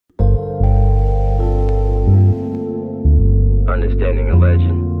Understanding a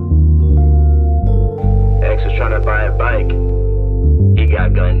legend. X was trying to buy a bike. He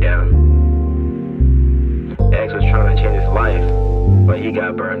got gunned down. X was trying to change his life, but he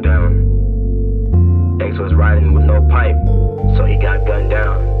got burned down. X was riding with no pipe, so he got gunned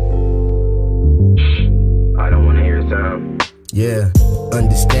down. Shh, I don't wanna hear a sound. Yeah,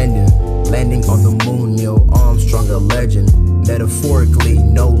 understanding. Landing on the moon, Neil Armstrong, a legend. Metaphorically,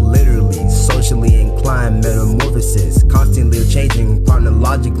 no literally. Socially inclined metamorphosis. Constantly changing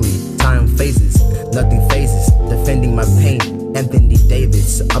chronologically. Time phases, nothing phases. Defending my pain, Anthony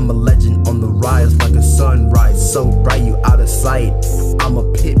Davis. I'm a legend on the rise like a sunrise. So bright you out of sight. I'm a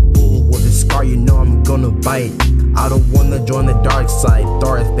pit bull with a scar, you know I'm gonna bite. I don't wanna join the dark side,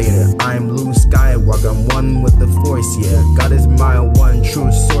 Darth Vader. I'm Luke Skywalker, I'm one with the Force, yeah. God is my one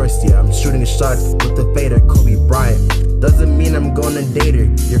true source, yeah. I'm shooting shots with the Vader, Kobe Bryant. Doesn't mean I'm gonna date her,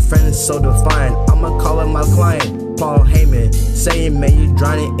 your friend is so defiant. I'ma call up my client, Paul Heyman, saying, man, you're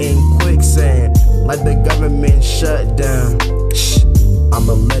drowning in quicksand, like the government shut down. Shh, I'm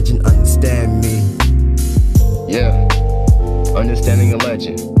a legend, understand me. Yeah, understanding a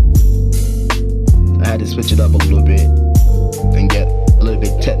legend. I had to switch it up a little bit and get a little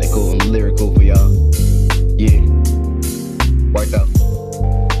bit technical and lyrical for y'all. Yeah, worked out.